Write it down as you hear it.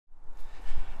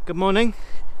Good morning.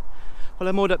 Well,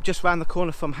 I'm moored up just round the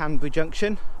corner from Hanbury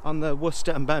Junction on the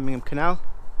Worcester and Birmingham Canal.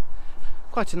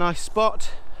 Quite a nice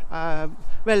spot,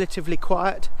 relatively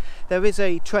quiet. There is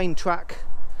a train track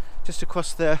just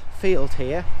across the field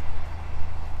here,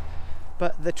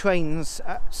 but the trains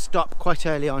stop quite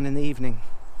early on in the evening.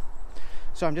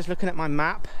 So I'm just looking at my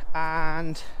map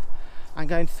and I'm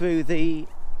going through the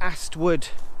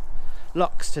Astwood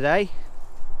locks today.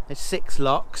 There's 6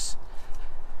 locks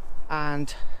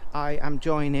and I am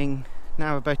joining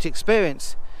Narrowboat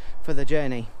Experience for the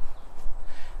journey,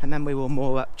 and then we will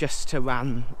moor up just to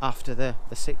run after the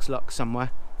 6 locks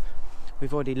somewhere.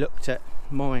 We've already looked at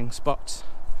mooring spots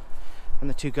and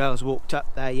the 2 girls walked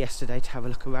up there yesterday to have a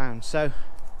look around, so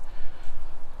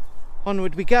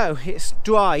onward we go. It's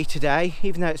dry today,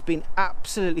 even though it's been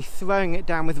absolutely throwing it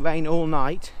down with rain all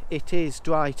night. It is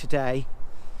dry today,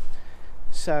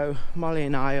 so Molly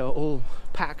and I are all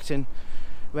packed and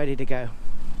ready to go.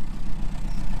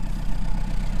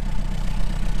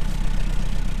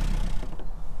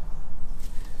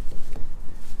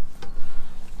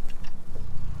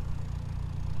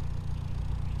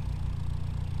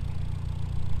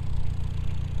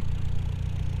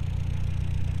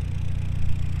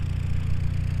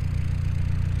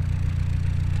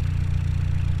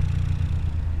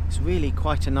 It's really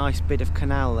quite a nice bit of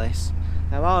canal, this.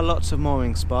 There are lots of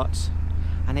mooring spots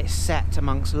and it's set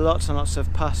amongst lots and lots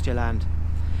of pasture land.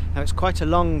 Now it's quite a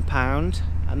long pound,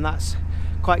 and that's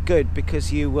quite good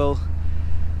because you will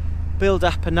build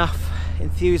up enough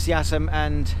enthusiasm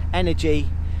and energy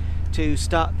to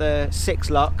start the 6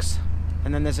 locks,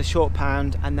 and then there's a short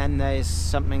pound, and then there's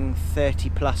something 30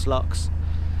 plus locks,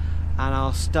 and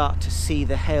I'll start to see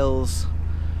the hills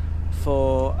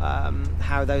for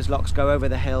how those locks go over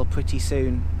the hill pretty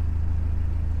soon.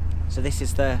 So this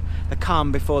is the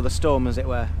calm before the storm, as it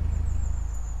were.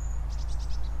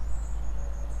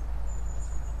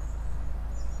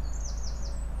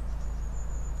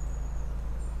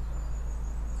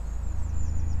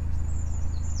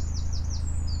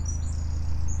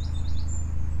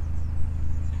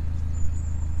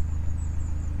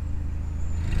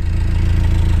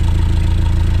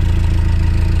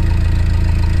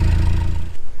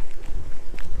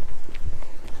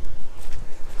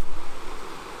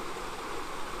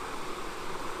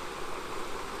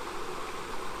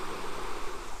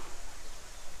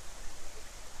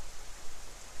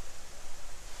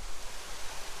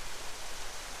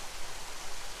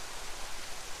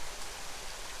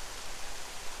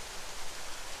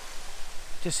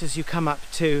 Just as you come up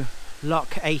to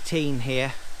lock 18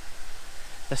 here,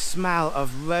 the smell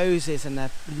of roses and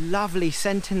their lovely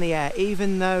scent in the air,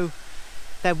 even though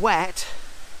they're wet,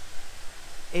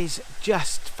 is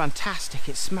just fantastic.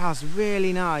 It smells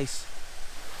really nice.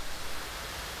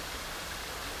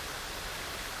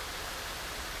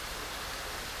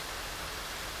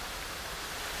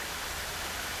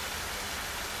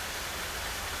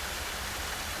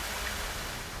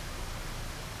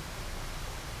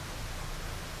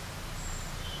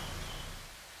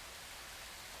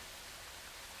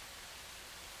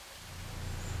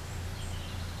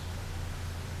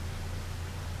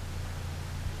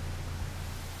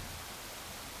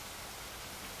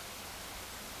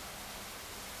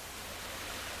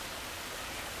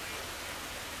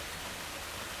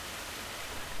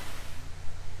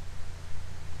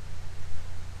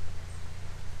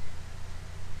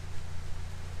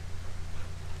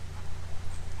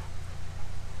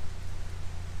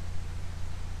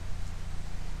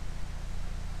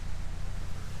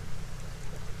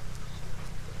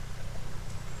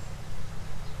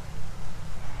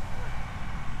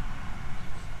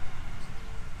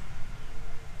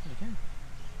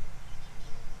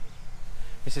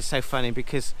 This is so funny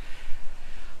because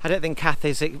I don't think Kath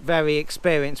is very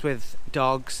experienced with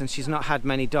dogs, and she's not had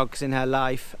many dogs in her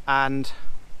life, and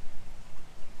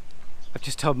I've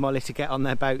just told Molly to get on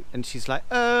their boat and she's like,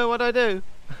 oh, what do I do?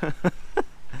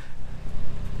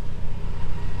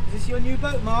 Is this your new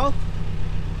boat, Mol?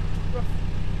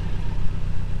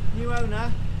 New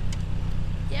owner?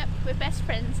 Yep, we're best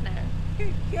friends now.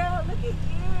 Good girl, look at you!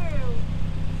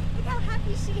 Look how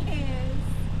happy she is!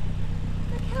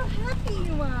 Look how happy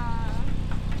you are!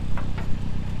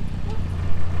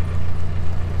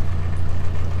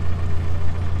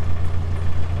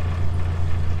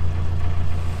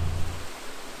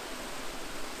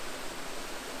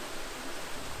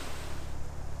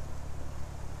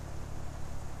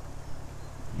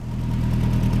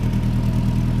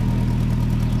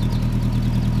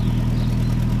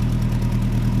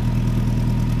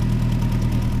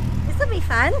 This'll be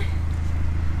fun.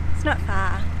 It's not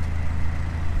far.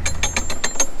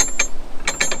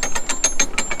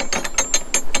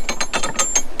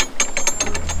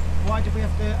 did we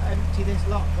have to empty this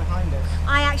lock behind us?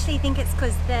 I actually think it's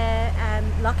because the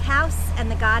lock house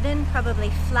and the garden probably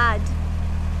flood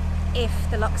if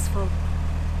the lock's full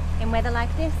in weather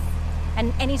like this,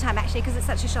 and anytime actually, because it's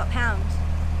such a short pound.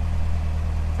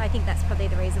 So I think that's probably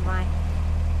the reason why.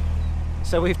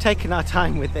 So we've taken our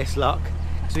time with this lock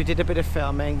because we did a bit of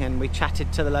filming and we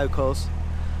chatted to the locals,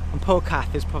 and poor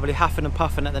Kath is probably huffing and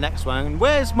puffing at the next one.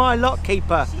 Where's my lock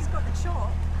keeper? She's got the chalk.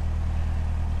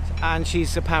 And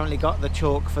she's apparently got the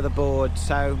chalk for the board,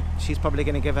 so she's probably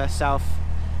going to give herself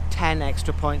 10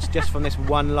 extra points just from this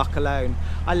one lock alone.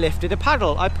 I lifted a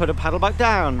paddle, I put a paddle back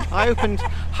down, I opened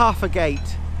half a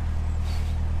gate,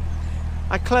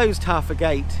 I closed half a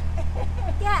gate.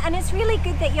 Yeah, and it's really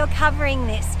good that you're covering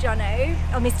this, Jono,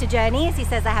 or Mr. Journey, as he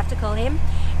says I have to call him.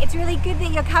 It's really good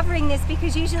that you're covering this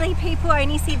because usually people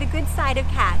only see the good side of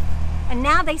Kath, and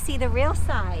now they see the real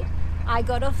side. I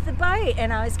got off the boat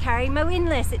and I was carrying my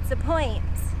windlass, it's a point.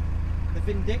 The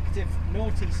vindictive,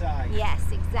 naughty side. Yes,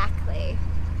 exactly.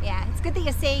 Yeah, it's good that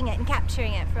you're seeing it and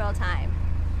capturing it for all time.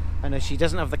 I know she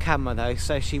doesn't have the camera though,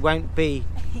 so she won't be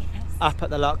up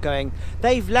at the lock going,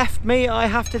 they've left me, I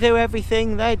have to do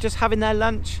everything, they're just having their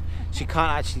lunch. She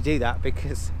can't actually do that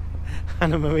because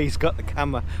Anna Marie's got the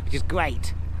camera, which is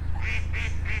great.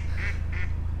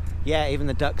 Yeah, even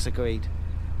the ducks agreed.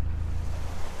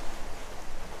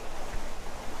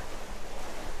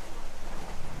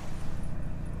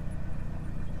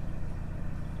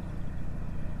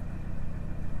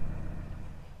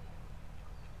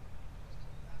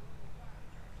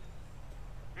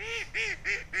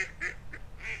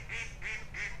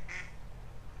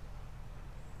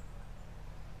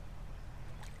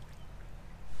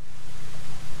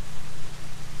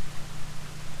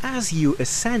 As you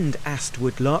ascend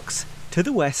Astwood Locks, to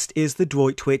the west is the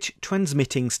Droitwich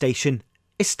Transmitting Station.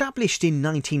 Established in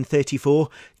 1934,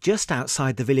 just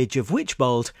outside the village of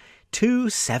Wychbold, two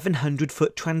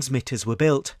 700-foot transmitters were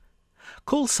built.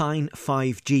 Call sign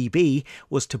 5GB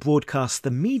was to broadcast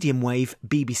the medium-wave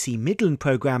BBC Midland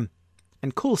programme,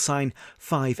 and call sign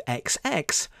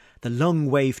 5XX, the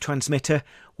long-wave transmitter,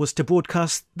 was to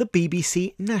broadcast the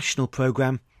BBC National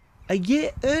programme. A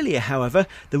year earlier, however,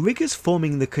 the riggers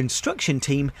forming the construction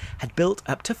team had built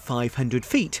up to 500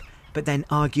 feet, but then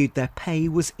argued their pay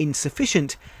was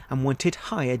insufficient and wanted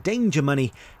higher danger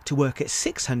money to work at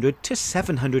 600 to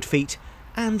 700 feet,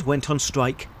 and went on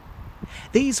strike.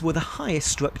 These were the highest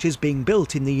structures being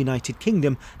built in the United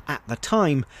Kingdom at the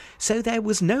time, so there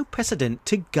was no precedent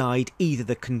to guide either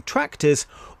the contractors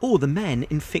or the men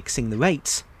in fixing the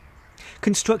rates.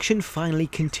 Construction finally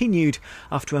continued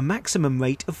after a maximum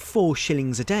rate of 4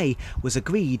 shillings a day was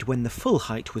agreed when the full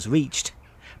height was reached.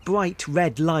 Bright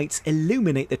red lights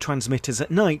illuminate the transmitters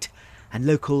at night, and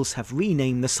locals have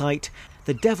renamed the site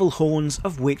the Devil Horns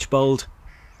of Wychbold.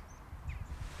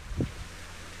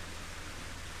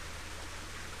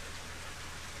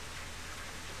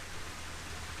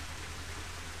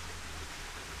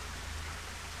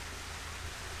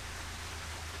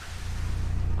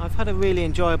 I've had a really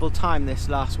enjoyable time this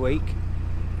last week.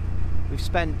 We've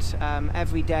spent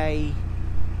every day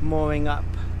mooring up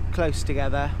close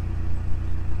together,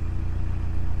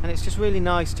 and it's just really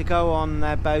nice to go on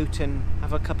their boat and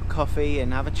have a cup of coffee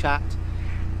and have a chat.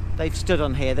 They've stood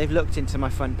on here, they've looked into my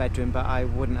front bedroom, but I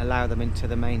wouldn't allow them into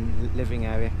the main living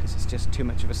area because it's just too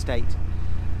much of a state.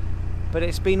 But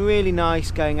it's been really nice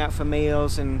going out for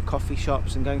meals and coffee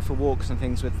shops and going for walks and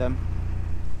things with them.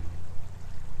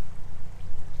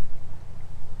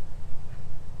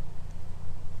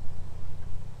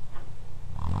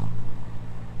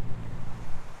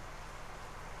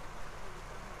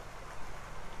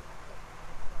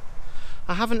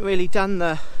 I haven't really done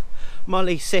the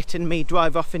Molly sit and me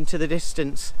drive off into the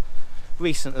distance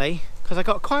recently because I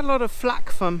got quite a lot of flack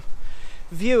from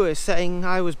viewers saying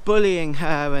I was bullying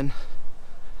her, and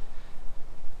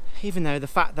even though the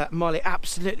fact that Molly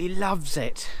absolutely loves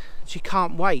it, she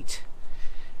can't wait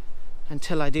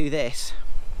until I do this.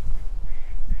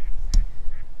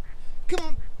 Come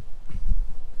on.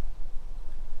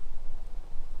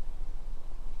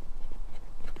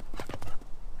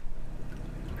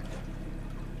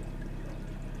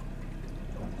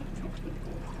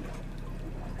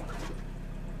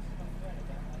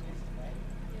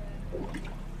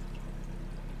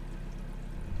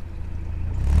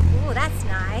 Oh, that's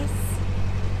nice.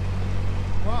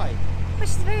 Why? Well,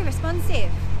 she's very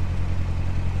responsive.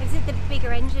 Is it the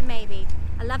bigger engine maybe?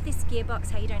 I love this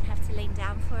gearbox, how you don't have to lean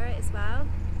down for it as well.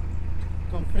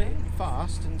 Go on, put it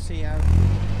fast and see how...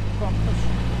 Go on, push.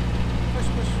 Push,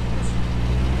 push, push.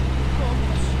 Go on,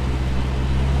 push.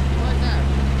 Right now.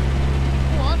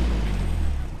 Go on.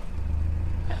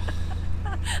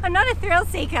 I'm not a thrill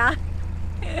seeker.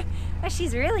 But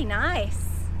she's really nice.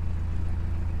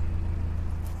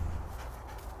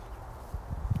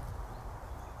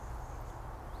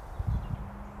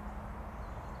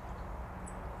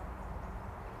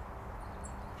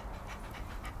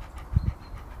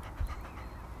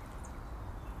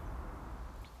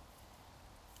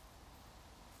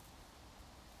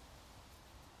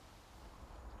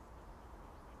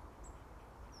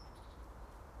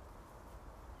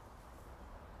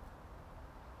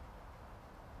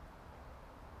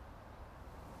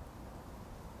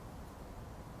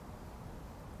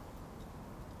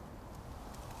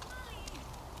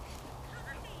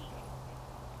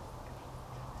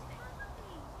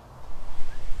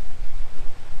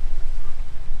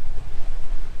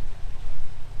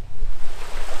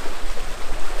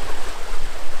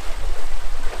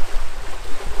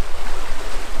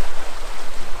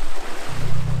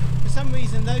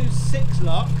 And those 6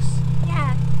 locks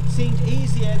seemed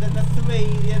easier than the 3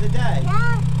 the other day.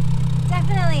 Yeah,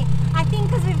 definitely. I think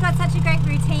because we've got such a great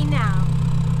routine now,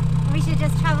 we should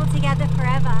just travel together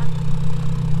forever.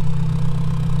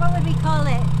 What would we call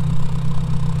it?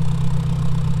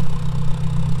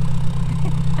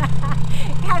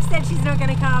 Kath said she's not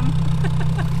going to come.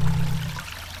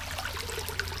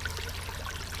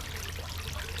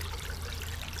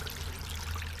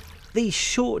 These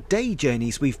short day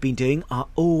journeys we've been doing are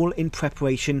all in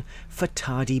preparation for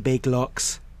Tardebigge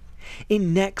Locks.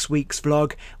 In next week's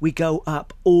vlog, we go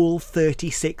up all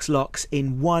 36 locks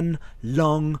in one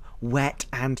long, wet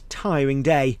and tiring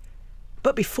day.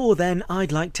 But before then,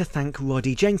 I'd like to thank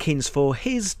Roddy Jenkins for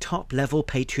his top-level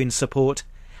Patreon support.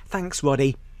 Thanks,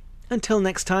 Roddy. Until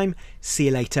next time, see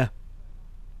you later.